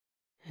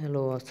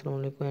Hello, আসসালামু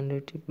আলাইকুম।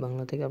 Android টিপ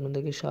বাংলা থেকে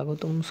আপনাদেরকে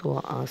স্বাগতম। সো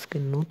আজকে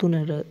নতুন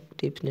একটা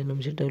টিপস নিলাম,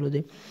 সেটা হলো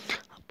যে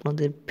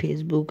আপনাদের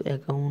ফেসবুক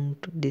অ্যাকাউন্ট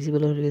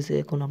ডিসেবল হয়ে গেছে,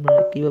 এখন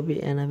আপনারা কীভাবে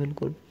এনাবেল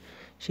করবেন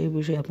সেই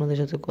বিষয়ে আপনাদের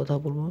সাথে কথা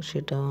বলবো।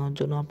 সেটার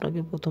জন্য আপনাকে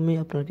প্রথমেই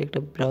আপনাকে একটা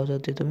ব্রাউজার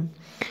দিতে হবে।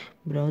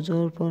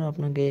 ব্রাউজার পর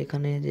আপনাকে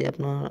এখানে যে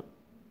আপনার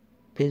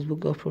ফেসবুক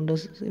অপশনটা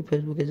আছে,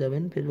 ফেসবুকে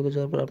যাবেন। ফেসবুকে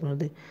যাওয়ার পর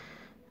আপনাদের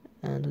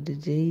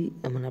যদি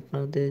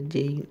আপনাদের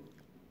যেই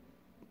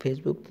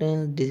ফেসবুকটা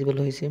ডিসেবল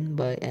হয়েছে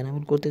বা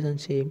এনাবেল করতে চান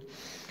সেই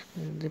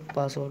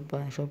পাসওয়ার্ড বা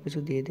সব কিছু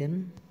দিয়ে দেন।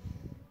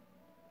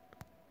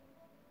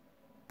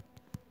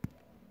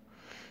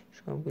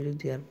 সব কিছু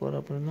দেওয়ার পর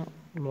আপনারা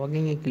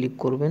লগইনে ক্লিক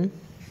করবেন।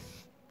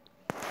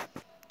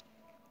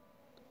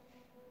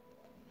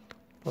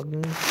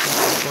 লগইন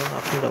করার পর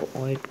আপনারা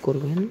ওয়েট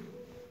করবেন,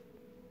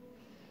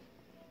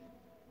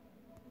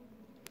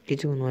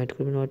 কিছুক্ষণ ওয়েট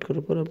করবেন। ওয়েট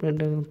করার পর আপনার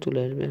চলে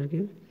আসবে আর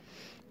কি।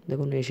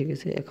 দেখুন এসে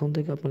গেছে। এখন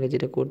থেকে আপনাকে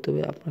যেটা করতে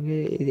হবে, আপনাকে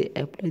এই যে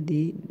অ্যাপ্লাই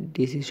দি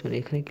ডিসিশন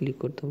এখানে ক্লিক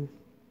করতে হবে।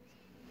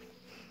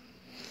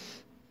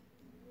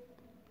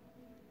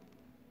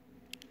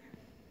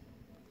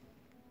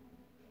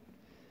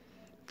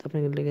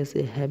 আপনাকে লেগেছে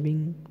হ্যাভিং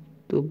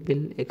টু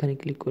বিল, এখানে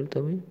ক্লিক করতে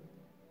হবে।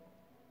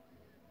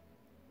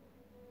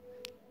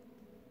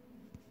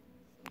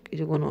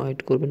 কিছুক্ষণ ওয়েট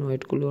করবেন।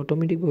 ওয়েট করলে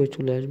অটোমেটিকভাবে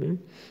চলে আসবে,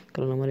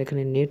 কারণ আমার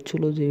এখানে নেট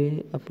ছিল যে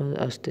আপনার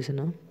আসতেছে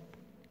না।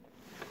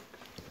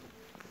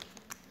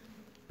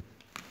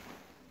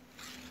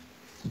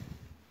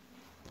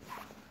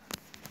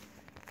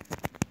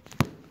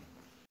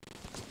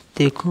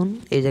 দেখুন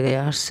এই জায়গায়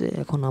আসছে।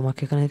 এখন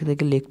আমাকে এখানে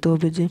থেকে লিখতে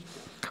হবে যে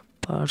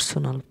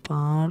পার্সোনাল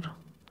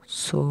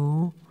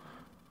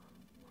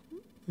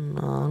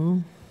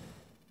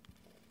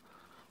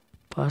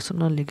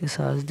পার্সোনাল লিখে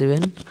সার্চ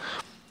দেবেন।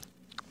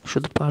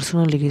 শুধু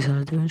পার্সোনাল লিখে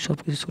সার্চ দেবেন, সব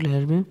কিছু চলে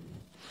আসবে।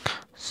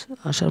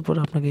 আসার পর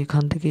আপনাকে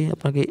এখান থেকে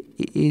আপনাকে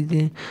এই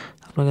যে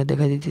আপনাকে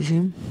দেখা দিতেছি,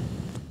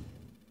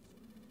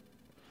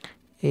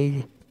 এই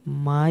যে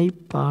my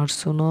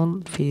personal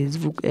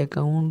Facebook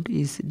account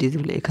is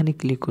disable, এখানে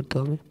ক্লিক করতে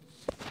হবে।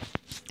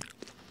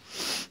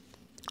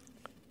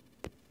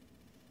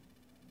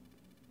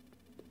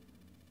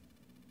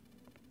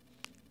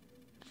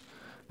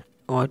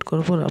 ওয়েট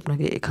করার পর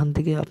আপনাকে এখান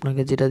থেকে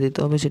আপনাকে যেটা দিতে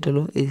হবে সেটা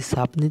হলো এই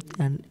সাবমিট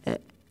অ্যান্ড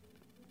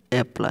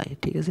অ্যাপ্লাই,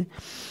 ঠিক আছে।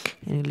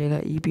 এখানে লেখা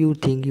if you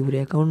think your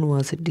account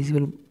was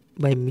disable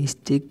by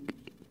mistake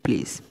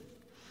please,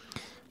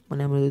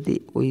 মানে আমরা যদি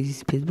ওই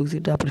ফেসবুক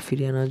সেটা আপনার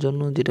ফিরিয়ে আনার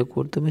জন্য যেটা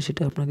করতে হবে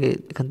সেটা আপনাকে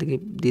এখান থেকে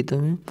দিতে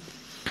হবে,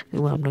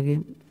 এবং আপনাকে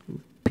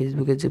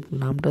ফেসবুকের যে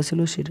নামটা ছিল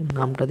সেটার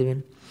নামটা দেবেন।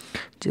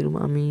 যেরকম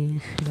আমি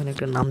এখানে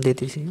একটা নাম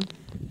দিতেছি,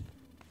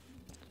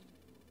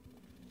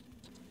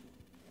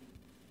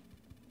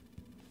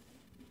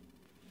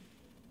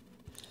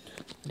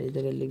 এই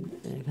জায়গায়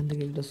এখান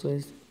থেকে একটা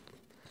চয়েস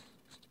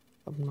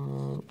আপনার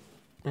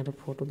একটা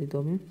ফটো দিতে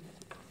হবে।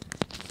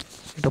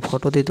 একটা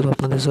ফটো দিতে হবে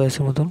আপনাদের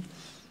চয়েসের মতন।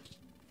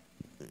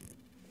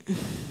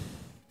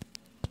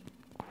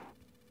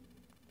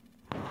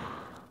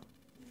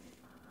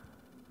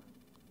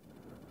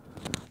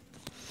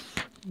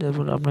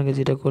 তারপর আপনাকে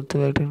যেটা করতে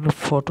হবে, একটা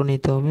ফটো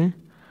নিতে হবে।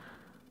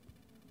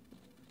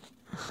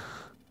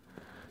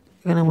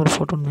 এখানে আমার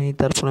ফটো নেই,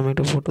 তারপর আমি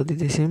একটা ফটো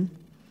দিতেছি।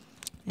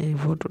 এই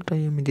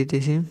ফটোটাই আমি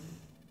দিতেছি।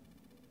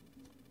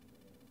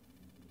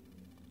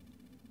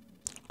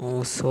 ও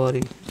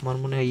সরি, আমার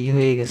মনে হয়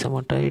হয়ে গেছে,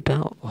 আমারটা এটা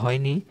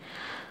হয়নি।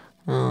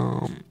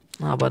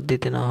 আবার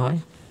দিতে না হয়,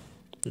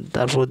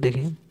 তারপর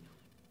দেখি।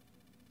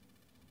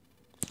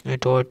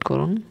 এটা ওয়েট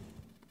করুন।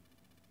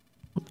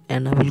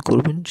 এনাবেল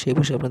করবেন সেই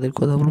বিষয়ে আপনাদের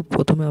কথা বলব।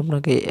 প্রথমে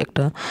আপনাকে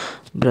একটা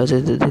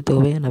ব্রাউজার যেতে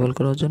হবে এনাবেল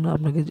করার জন্য।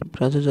 আপনাকে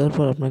ব্রাউজার যাওয়ার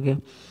পর আপনাকে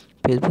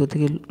ফেসবুক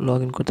থেকে লগ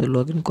ইন করতে হবে।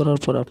 লগ ইন করার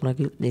পর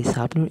আপনাকে এই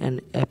সাবমিট অ্যান্ড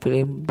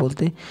অ্যাপ্লাই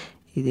বলতে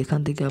এখান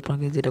থেকে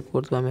আপনাকে যেটা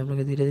করতে হবে, আমি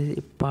আপনাকে যেটা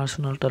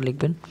পার্সোনালটা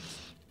লিখবেন।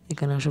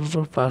 এখানে আসার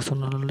পর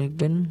পার্সোনাল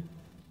লিখবেন।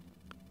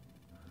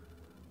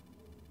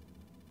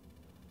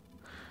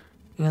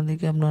 এখান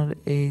থেকে আপনার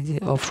এই যে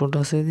অপশনটা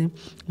আছে যে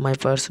my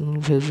personal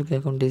Facebook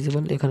account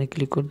disable, এখানে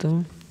ক্লিক করতে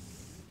হবে।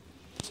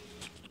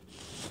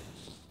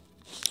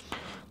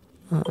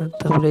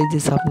 তারপরে এই যে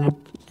সাবমিট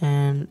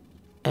অ্যান্ড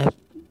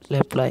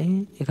অ্যাপ্লাই,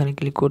 এখানে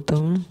ক্লিক করতে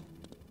হবে।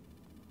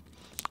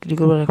 ক্লিক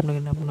করবার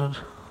আপনার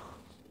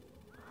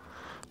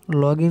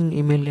log in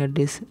email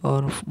address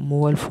R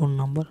mobile phone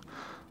number,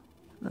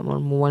 আমার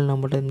মোবাইল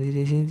নাম্বারটা আমি দিয়ে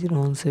দিয়েছি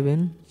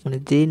 017, মানে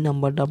যেই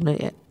নাম্বারটা আপনি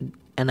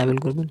অ্যানাবেল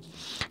করবেন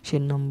সেই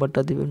নাম্বারটা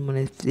দেবেন,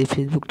 মানে যে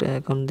ফেসবুকটা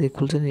অ্যাকাউন্ট দিয়ে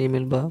খুলছেন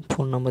ইমেল বা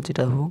ফোন নাম্বার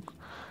যেটা হোক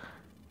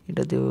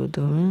এটা দিয়ে দিতে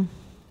হবে।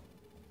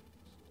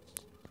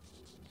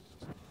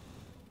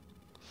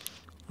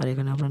 আর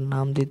এখানে আপনার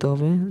নাম দিতে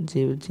হবে,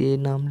 যে যে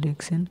নাম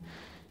লিখছেন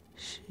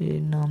সেই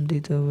নাম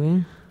দিতে হবে।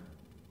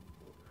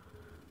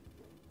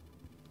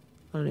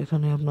 আর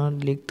এখানে আপনার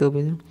লিখতে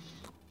হবে,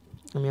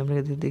 আমি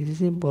আপনাকে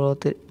দেখেছি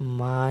বড়তে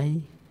মাই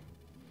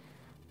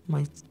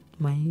মাই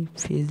my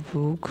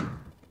Facebook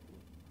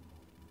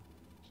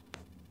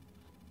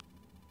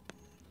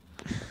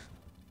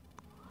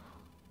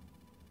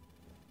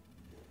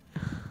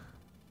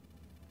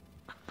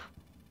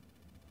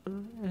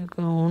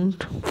account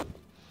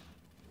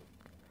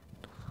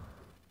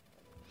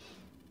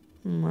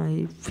my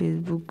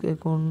Facebook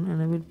account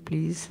enable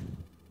please.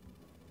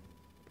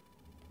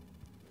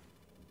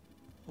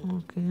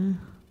 Okay,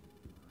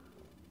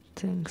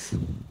 thanks.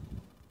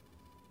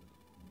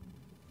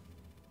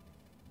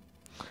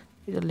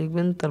 এটা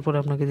লিখবেন। তারপরে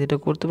আপনাকে যেটা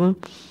করতে হবে,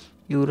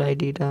 ইউর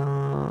আইডি এটা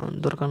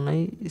দরকার নাই,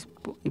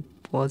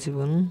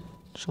 পসিবল,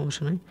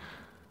 সমস্যা নেই।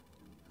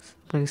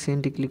 আপনাকে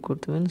সেন্ডে ক্লিক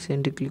করতে হবে।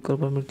 সেন্ডে ক্লিক করার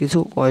পর আপনার কিছু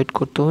ওয়েট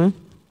করতে হবে।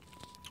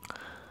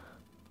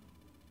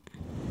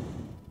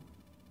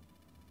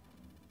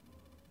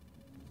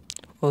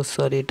 ও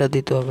সরি, এটা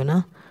দিতে হবে না,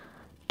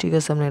 ঠিক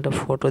আছে। আপনি একটা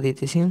ফটো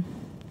দিতেছি।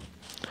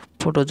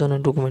 ফটোর জন্য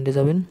ডকুমেন্টে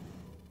যাবেন,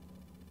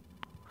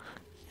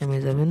 এমে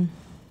যাবেন,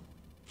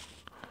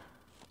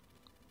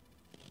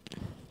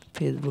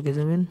 ফেসবুকে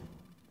যাবেন,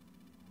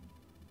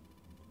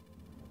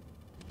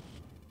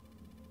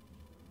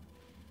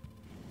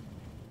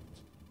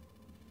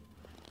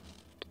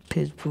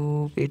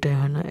 ফেসবুক এটা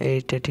হয় না,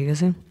 এইটা ঠিক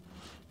আছে।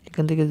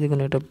 এখান থেকে যে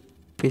কোনো একটা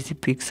বেশি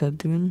পিকচার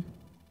দিবেন।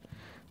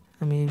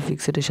 আমি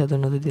পিকচারটি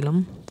সাধারণত দিলাম।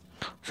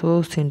 সো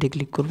সেন্ডে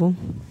ক্লিক করব।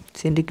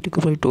 সেন্ডে ক্লিক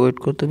করবো, একটু ওয়েট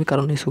করতে হবে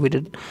কারণ এই ছবিটা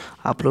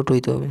আপলোড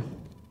হইতে হবে।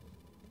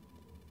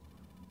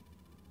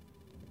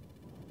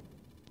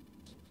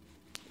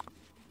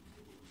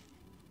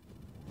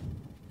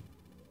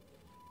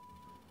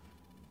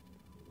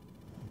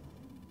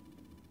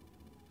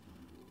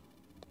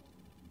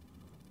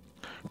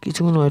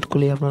 কিছুক্ষণ ওয়েট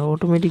করলে আপনার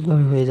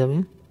অটোমেটিকভাবে হয়ে যাবে।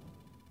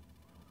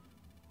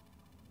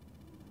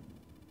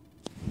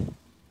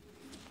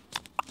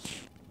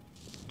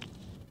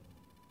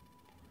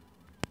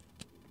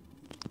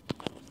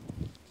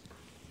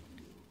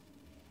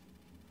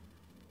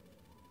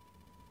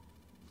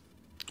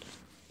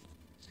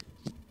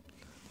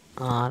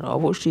 আর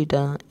অবশ্যই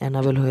এটা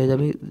এনাবেল হয়ে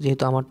যাবে,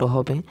 যেহেতু আমারটা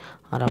হবে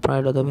আর আপনার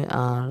এটা হবে।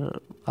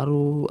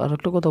 আর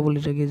একটা কথা বলি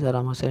রাখি, যারা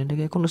আমার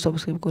চ্যানেলটাকে এখনও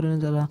সাবস্ক্রাইব করে না,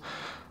 যারা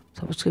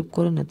সাবস্ক্রাইব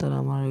করে না তারা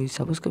আমার ওই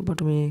সাবস্ক্রাইব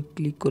বাটনে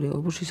ক্লিক করে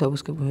অবশ্যই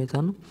সাবস্ক্রাইব হয়ে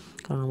যান,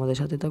 কারণ আমাদের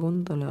সাথে থাকুন।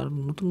 তাহলে আর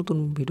নতুন নতুন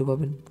ভিডিও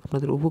পাবেন।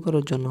 আপনাদের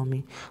উপকারের জন্য আমি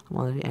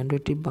আমাদের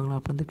অ্যান্ড্রয়েড টিপ বাংলা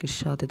আপনাদেরকে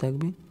সাথে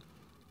থাকবে।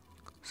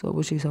 সো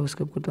অবশ্যই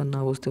সাবস্ক্রাইব করতে, আর না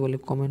বুঝতে পারলে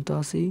কমেন্ট তো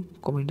আসেই,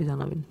 কমেন্টে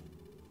জানাবেন।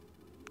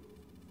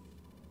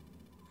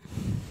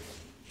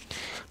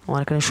 আমার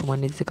এখানে সময়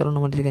নিতে, কারণ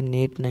আমার দিকে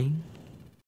নেট নাই।